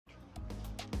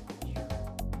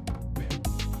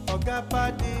Oga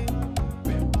Paddy,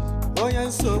 Oyan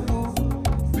Sobu,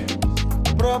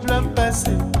 problem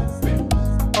person,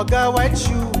 Oga White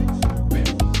Shoe,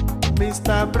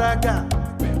 Mr. Braga,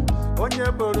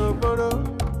 Onye Boro Boro,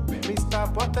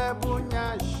 Mr. Portable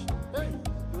Nyash. Hey,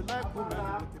 you like women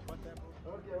with the portable?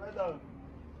 Okay, well done.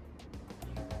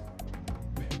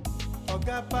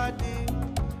 Oga Paddy,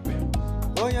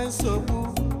 Oyan Sobu,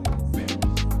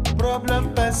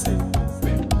 problem person,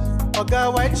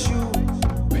 Oga White Shoe,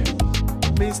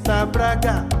 Mr.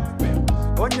 Braga,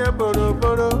 Onye Boro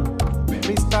Boro,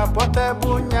 Mr.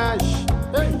 Portable Nyash.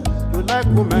 Hey, you like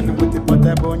women with the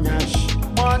portable nyash.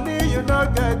 Money you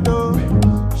don't get though,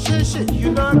 shit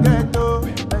you don't get though.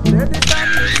 But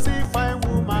anytime you see fine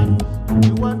woman,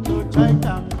 you want to try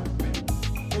them.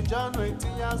 The John 20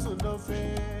 years old no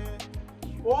fair.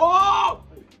 Oh!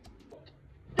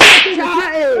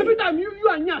 Every time you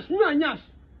and Nyash. And that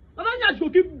Nyash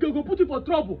go put you for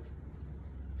trouble.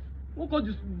 Won't go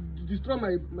destroy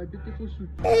my beautiful suit.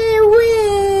 Hey,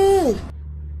 wait!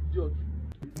 George.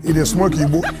 It is smoky,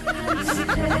 boy.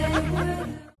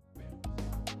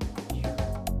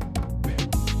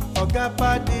 Oga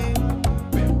Paddy,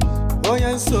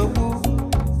 Oyan Sobu,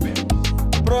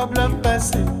 problem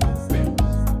person,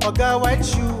 Oga White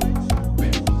Shoe,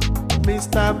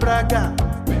 Mr. Braga,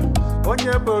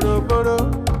 Onye Boro Boro,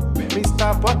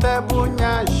 Mr. Portable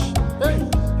Nyash. Hey,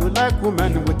 you like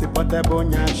women with the portable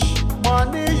nyash.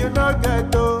 Money you don't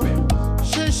get though,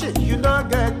 shit you don't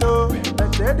get though.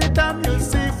 But anytime you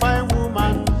see fine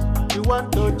woman, you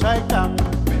want to try them.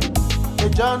 The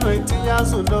John 20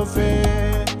 years old no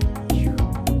fair.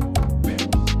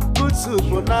 Good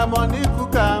soup na money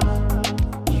cook am.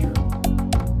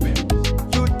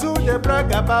 You do the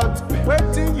brag about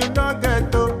waiting you don't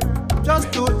get though,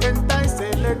 just to entice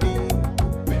a lady.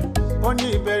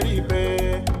 Only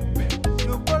beribe,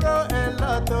 you borrow a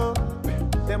lot though.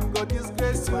 Them go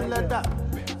disgrace you later.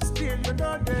 Still you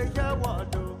know they hear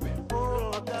what though.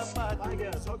 Oh, Oga Paddy,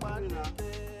 so bad.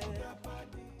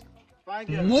 Fine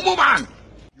girl. Mumu man!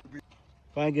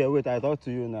 Fine girl, wait, I talk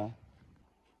to you now.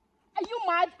 Are you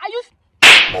mad? Are you?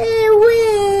 Hey,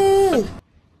 wait!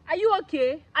 Are you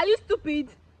okay? Are you stupid?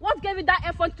 What gave you that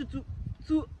effort to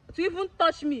even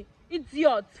touch me?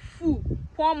 Idiot, fool,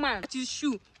 poor man. His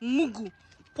shoe, mugu,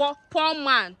 poor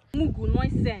man, mugu,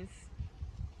 nonsense.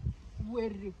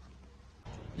 Worry.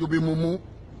 You be mumu.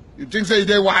 You think say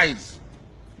they wise.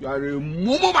 You are a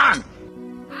mumu man.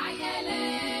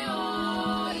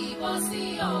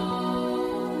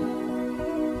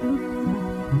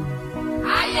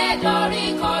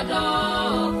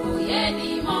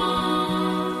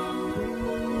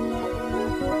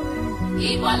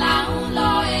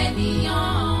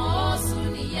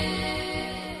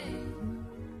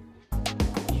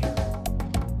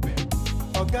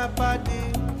 Oga Paddy,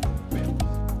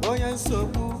 Oyan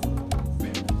Sobu,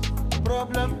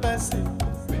 problem person,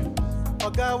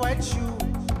 Oga White Shoe,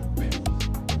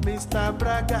 Mr.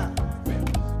 Braga,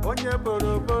 Onye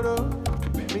Boro Boro,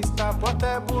 Mr.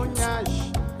 Portable Nyash.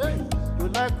 Hey, you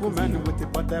like women with the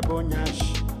portable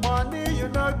nyash. Money you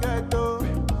don't get though,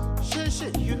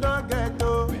 shit you don't get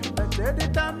though. But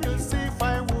anytime you see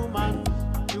fine woman,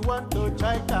 you want to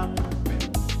try them.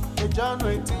 The John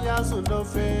 20 years old no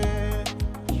fair.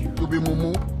 You be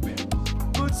mumu.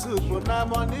 Good soup na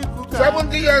money cook.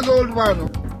 70 years old man.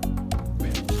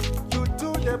 You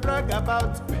do the brag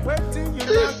about waiting you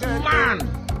This don't get man.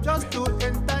 though, just to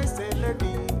entice a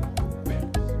lady.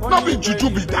 Not be juju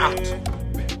be that.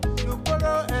 You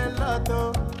borrow a lot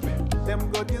though,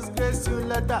 them go disgrace you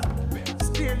later.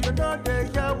 Still you know they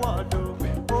hear what though.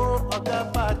 Oh,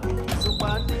 Oga Paddy,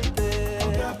 Supanike.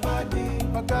 Oga Paddy,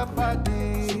 Oga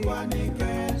Paddy,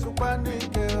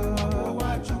 Supanike, oh,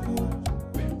 Wachuku,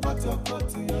 cut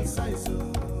to your size,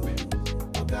 oh.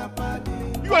 Oga Paddy.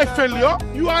 You are a failure.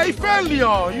 You are a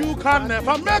failure. You can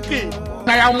never make it.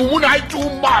 I am mumu I too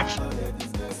much.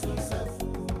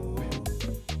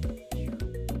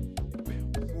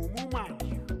 Mumu man,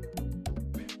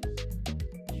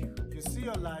 you see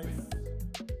your life.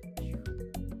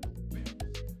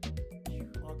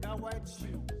 Oga White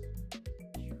Shoe,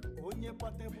 Onye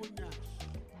Portable Nyash.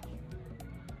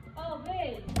 Oh,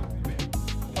 babe.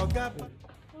 Oga.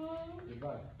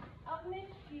 I'll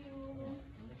miss you.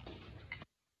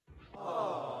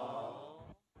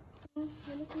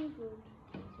 You're looking good.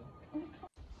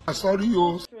 Sorry,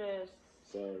 you. Stress.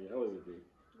 Sorry, how was the day?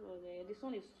 Well, this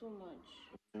one is too much.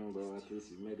 But at least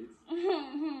you made it.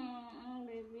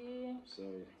 Baby.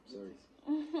 Sorry.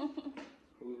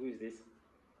 Who is this?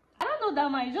 I don't know that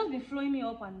man. He's just been flowing me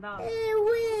up and down. Come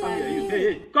here, you.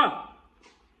 Hey, come.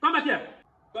 Come back here.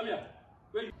 Come here.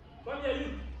 Where you? Come here, you.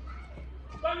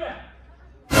 Come here.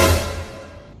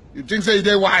 You think say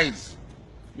they wise?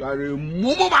 You are a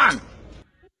mumu man.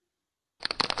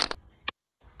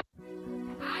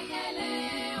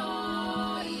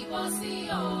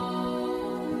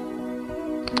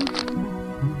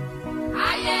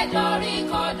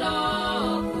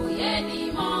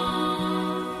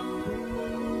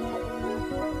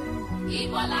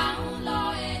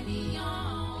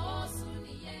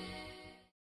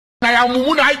 I am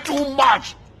mumu too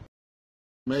much.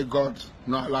 May God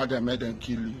not allow them, make them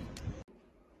kill you.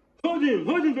 Hold him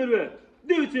very well.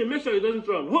 Deal with him, make sure he doesn't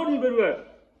run. Hold him very well.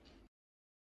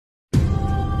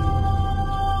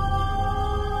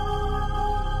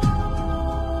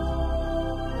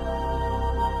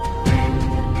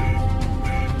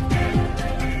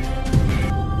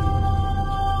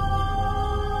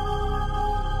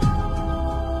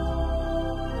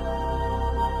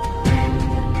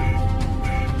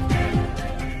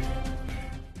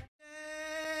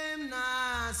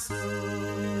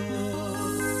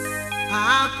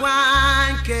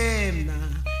 Akwan kemna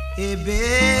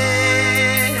ebe